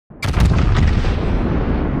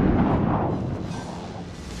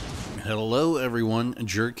Hello everyone,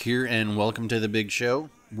 Jerk here and welcome to the big show.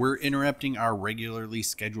 We're interrupting our regularly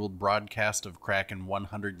scheduled broadcast of Kraken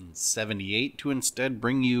 178 to instead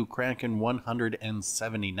bring you Kraken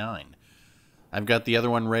 179. I've got the other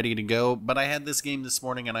one ready to go, but I had this game this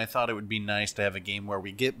morning and I thought it would be nice to have a game where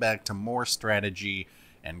we get back to more strategy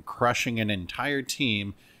and crushing an entire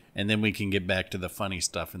team, and then we can get back to the funny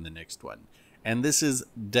stuff in the next one. And this is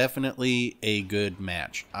definitely a good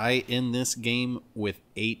match. I end this game with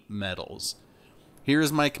 8 medals.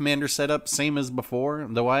 Here's my commander setup, same as before,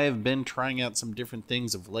 though I have been trying out some different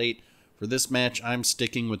things of late. For this match, I'm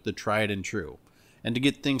sticking with the tried and true. And to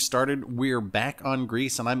get things started, we're back on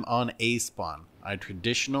Greece and I'm on A spawn. I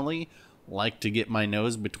traditionally like to get my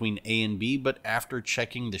nose between A and B, but after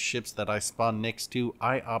checking the ships that I spawn next to,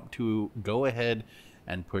 I opt to go ahead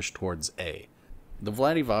and push towards A. The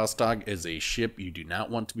Vladivostok is a ship you do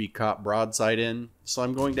not want to be caught broadside in, so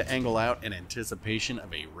I'm going to angle out in anticipation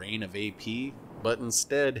of a rain of AP, but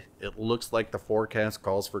instead, it looks like the forecast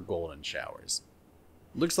calls for golden showers.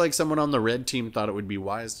 Looks like someone on the red team thought it would be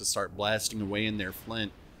wise to start blasting away in their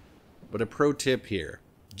flint, but a pro tip here,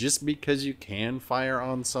 just because you can fire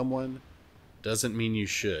on someone doesn't mean you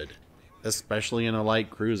should, especially in a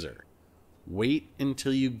light cruiser. Wait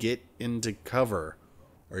until you get into cover,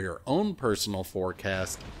 or your own personal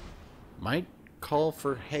forecast might call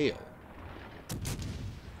for hail.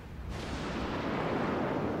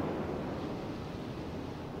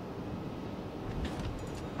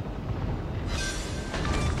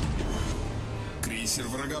 Крейсер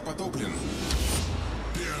врага потоплен.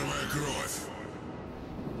 Первая кровь.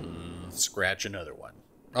 Scratch another one.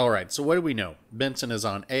 Alright, so what do we know? Benson is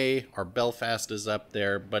on A, our Belfast is up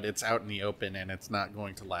there, but it's out in the open and it's not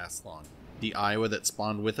going to last long. The Iowa that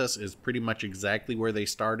spawned with us is pretty much exactly where they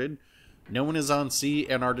started. No one is on C,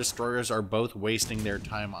 and our destroyers are both wasting their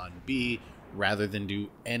time on B rather than do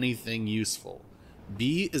anything useful.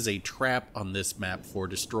 B is a trap on this map for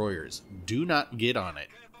destroyers. Do not get on it.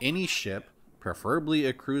 Any ship, preferably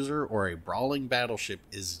a cruiser or a brawling battleship,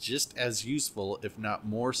 is just as useful, if not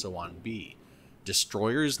more so, on B.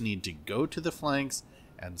 Destroyers need to go to the flanks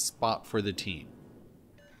and spot for the team.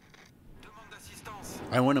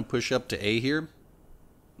 I want to push up to A here,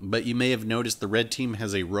 but you may have noticed the red team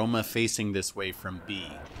has a Roma facing this way from B.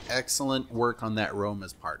 Excellent work on that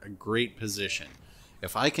Roma's part, a great position.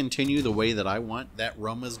 If I continue the way that I want, that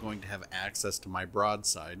Roma is going to have access to my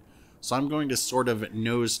broadside, so I'm going to sort of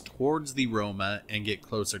nose towards the Roma and get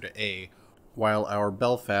closer to A, while our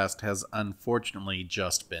Belfast has unfortunately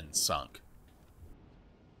just been sunk.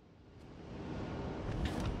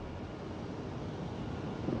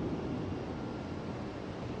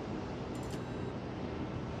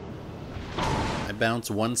 I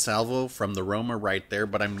bounce one salvo from the Roma right there,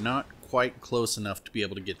 but I'm not quite close enough to be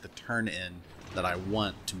able to get the turn in that I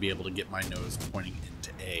want to be able to get my nose pointing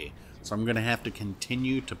into A. So I'm going to have to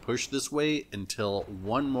continue to push this way until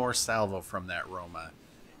one more salvo from that Roma,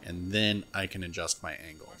 and then I can adjust my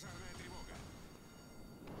angle.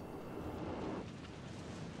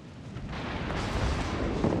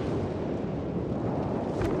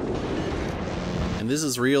 And this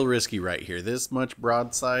is real risky right here. This much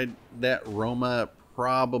broadside, that Roma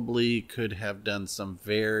probably could have done some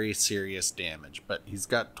very serious damage. But he's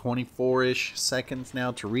got 24-ish seconds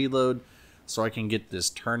now to reload, so I can get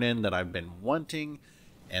this turn in that I've been wanting,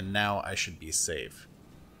 and now I should be safe.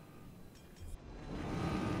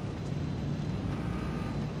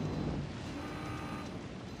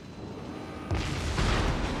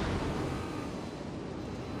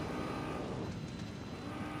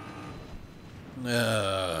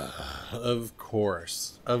 Of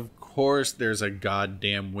course there's a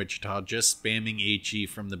goddamn Wichita just spamming HE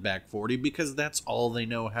from the back 40 because that's all they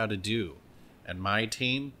know how to do. And my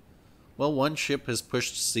team? Well, one ship has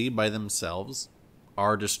pushed C by themselves.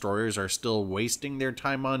 Our destroyers are still wasting their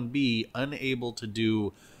time on B, unable to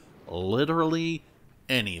do literally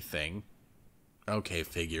anything. Okay,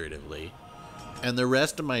 figuratively. And the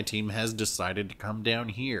rest of my team has decided to come down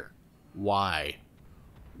here. Why?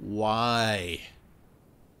 Why?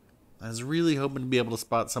 I was really hoping to be able to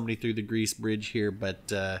spot somebody through the Grease Bridge here,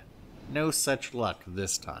 but no such luck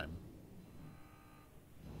this time.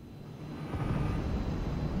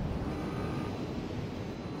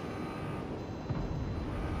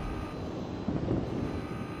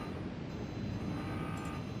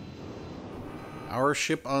 Our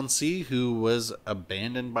ship on C, who was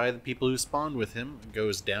abandoned by the people who spawned with him,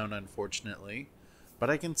 goes down unfortunately. But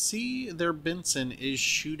I can see their Benson is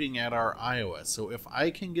shooting at our Iowa, so if I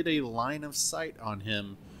can get a line of sight on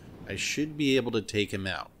him, I should be able to take him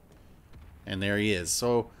out. And there he is.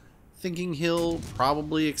 So thinking he'll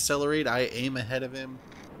probably accelerate, I aim ahead of him,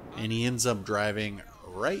 And he ends up driving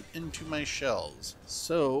right into my shells.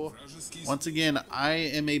 So, once again, I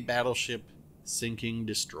am a battleship sinking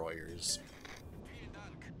destroyers.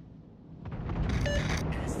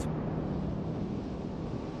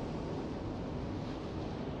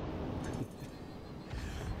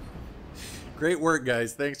 Great work,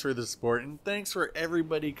 guys. Thanks for the support, and thanks for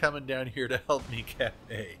everybody coming down here to help me cap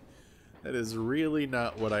A. That is really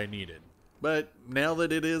not what I needed. But now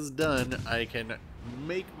that it is done, I can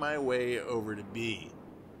make my way over to B.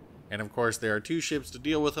 And of course, there are two ships to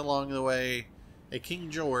deal with along the way, a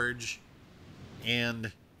King George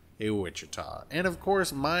and a Wichita. And of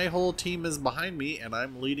course, my whole team is behind me, and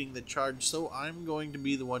I'm leading the charge, so I'm going to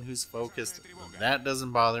be the one who's focused. That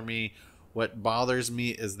doesn't bother me. What bothers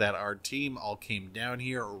me is that our team all came down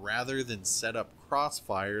here rather than set up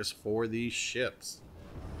crossfires for these ships.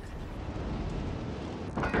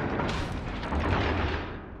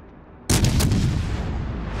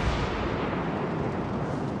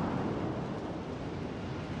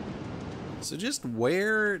 So just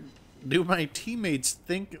where do my teammates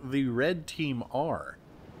think the red team are?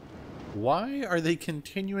 Why are they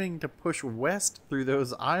continuing to push west through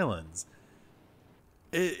those islands?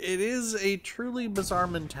 It is a truly bizarre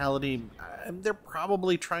mentality. They're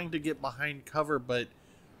probably trying to get behind cover, but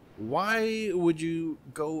why would you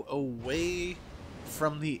go away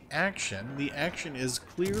from the action? The action is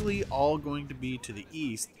clearly all going to be to the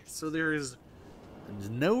east, so there is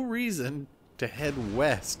no reason to head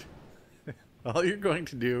west. All you're going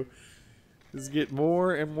to do is get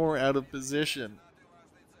more and more out of position.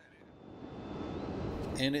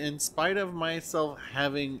 And in spite of myself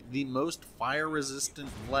having the most fire-resistant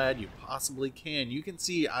Vlad you possibly can, you can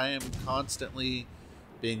see I am constantly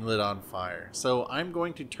being lit on fire. So I'm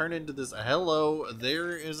going to turn into this. Hello,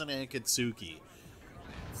 there is an Akatsuki.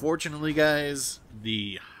 Fortunately, guys,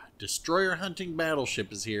 the destroyer hunting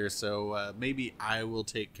battleship is here, so maybe I will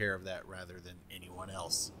take care of that rather than anyone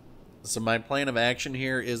else. So my plan of action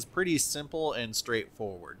here is pretty simple and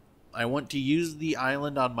straightforward. I want to use the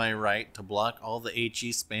island on my right to block all the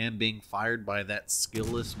HE spam being fired by that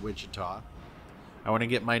skillless Wichita. I want to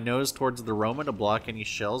get my nose towards the Roma to block any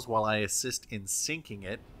shells while I assist in sinking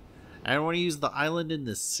it. I want to use the island in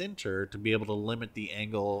the center to be able to limit the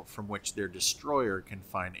angle from which their destroyer can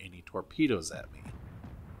find any torpedoes at me.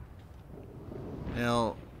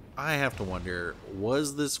 Now, I have to wonder,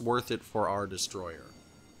 was this worth it for our destroyer?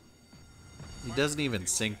 He doesn't even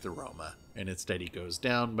sink the Roma, and instead he goes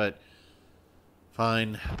down, but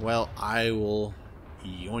fine. Well, I will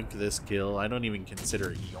yoink this kill. I don't even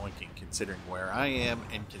consider it yoinking, considering where I am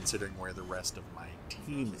and considering where the rest of my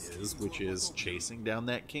team is, which is chasing down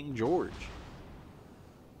that King George.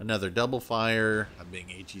 Another double fire. I'm being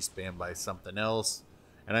HE spammed by something else,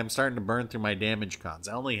 and I'm starting to burn through my damage cons.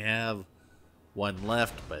 I only have one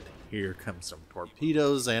left, but here comes some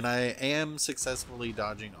torpedoes, and I am successfully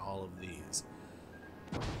dodging all of these.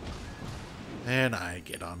 And I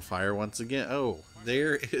get on fire once again. Oh,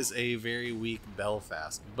 there is a very weak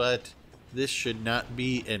Belfast, but this should not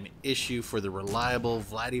be an issue for the reliable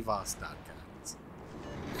Vladivostok Krakens.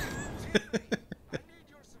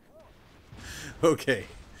 Okay,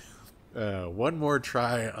 one more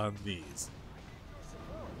try on these.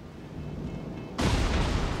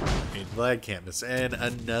 Vlad can't miss, and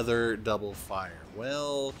another double fire.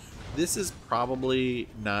 Well, this is probably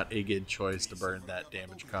not a good choice to burn that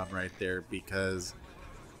damage con right there, because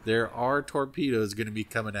there are torpedoes going to be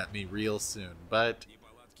coming at me real soon, but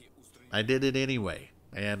I did it anyway,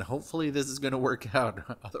 and hopefully this is going to work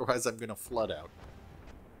out. Otherwise I'm going to flood out.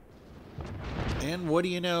 And what do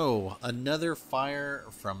you know, another fire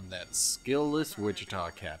from that skillless Wichita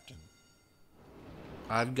captain.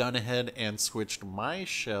 I've gone ahead and switched my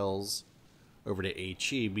shells over to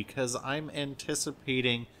HE because I'm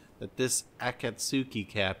anticipating that this Akatsuki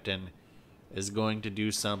captain is going to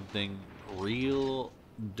do something real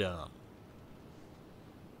dumb.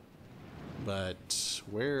 But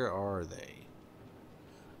where are they?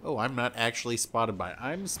 Oh, I'm not actually spotted by...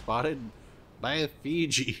 I'm spotted by a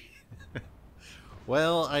Fiji.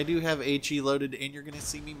 Well, I do have HE loaded, and you're going to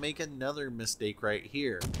see me make another mistake right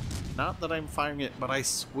here. Not that I'm firing it, but I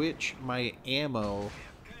switch my ammo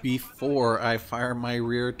before I fire my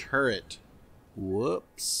rear turret.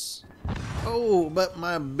 Whoops. Oh, but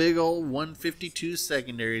my big old 152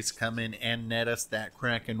 secondaries come in and net us that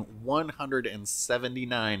Kraken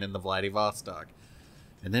 179 in the Vladivostok.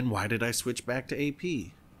 And then why did I switch back to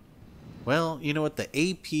AP? Well, you know what? The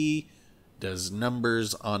AP does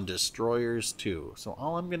numbers on destroyers too. So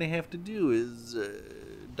all I'm going to have to do is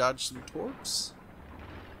dodge some torps.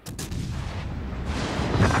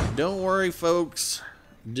 Don't worry, folks.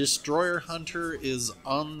 Destroyer Hunter is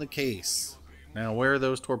on the case. Now, where are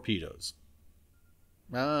those torpedoes?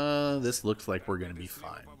 This looks like we're going to be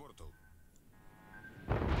fine.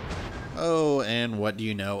 Oh, and what do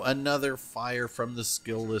you know? Another fire from the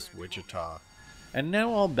skillless Wichita. And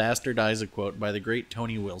now I'll bastardize a quote by the great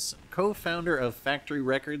Tony Wilson, co-founder of Factory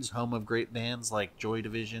Records, home of great bands like Joy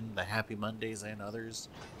Division, The Happy Mondays, and others.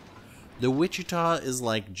 The Wichita is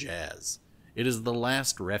like jazz. It is the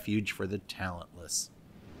last refuge for the talentless.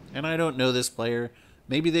 And I don't know this player.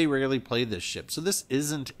 Maybe they rarely play this ship, so this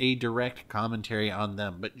isn't a direct commentary on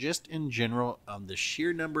them, but just in general on the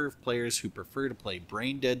sheer number of players who prefer to play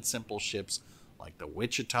brain-dead simple ships like the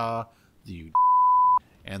Wichita, the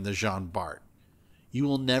and the Jean Bart. You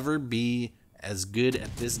will never be as good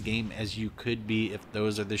at this game as you could be if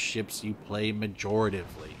those are the ships you play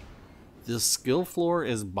majoritively. The skill floor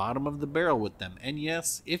is bottom of the barrel with them, and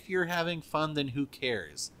yes, if you're having fun, then who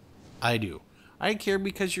cares? I do. I care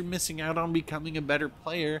because you're missing out on becoming a better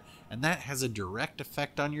player, and that has a direct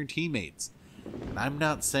effect on your teammates. And I'm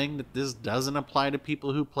not saying that this doesn't apply to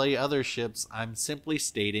people who play other ships. I'm simply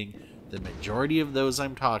stating the majority of those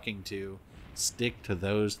I'm talking to stick to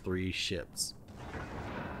those 3 ships.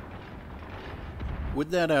 With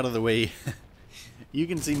that out of the way, you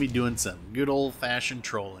can see me doing some good old-fashioned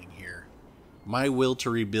trolling here. My will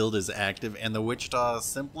to rebuild is active, and the Wichita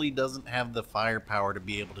simply doesn't have the firepower to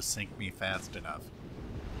be able to sink me fast enough.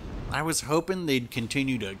 I was hoping they'd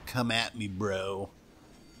continue to come at me, bro.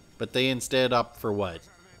 But they instead opt for what?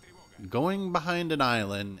 Going behind an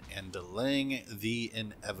island and delaying the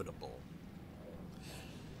inevitable.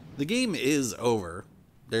 The game is over.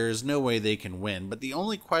 There's no way they can win, but the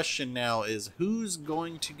only question now is who's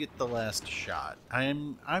going to get the last shot.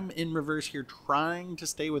 I'm in reverse here, trying to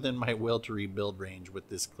stay within my will to rebuild range with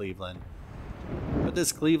this Cleveland. But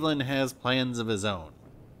this Cleveland has plans of his own.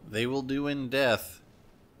 They will do in death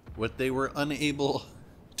what they were unable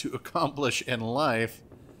to accomplish in life,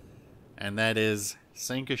 and that is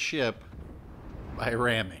sink a ship by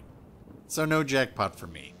ramming. So no jackpot for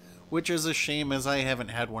me. Which is a shame, as I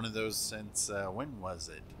haven't had one of those since, when was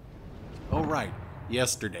it? Oh right,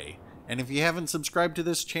 yesterday. And if you haven't subscribed to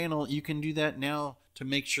this channel, you can do that now to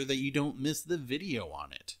make sure that you don't miss the video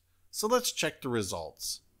on it. So let's check the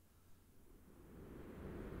results.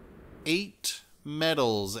 8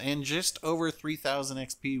 medals and just over 3,000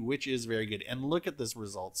 XP, which is very good. And look at this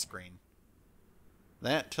results screen.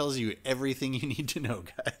 That tells you everything you need to know,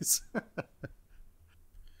 guys.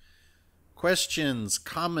 Questions,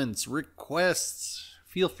 comments, requests,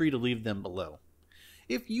 feel free to leave them below.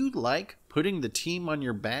 If you like putting the team on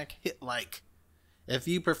your back, hit like. If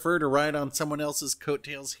you prefer to ride on someone else's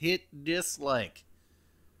coattails, hit dislike.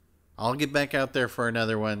 I'll get back out there for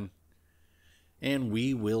another one, and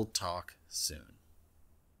we will talk soon.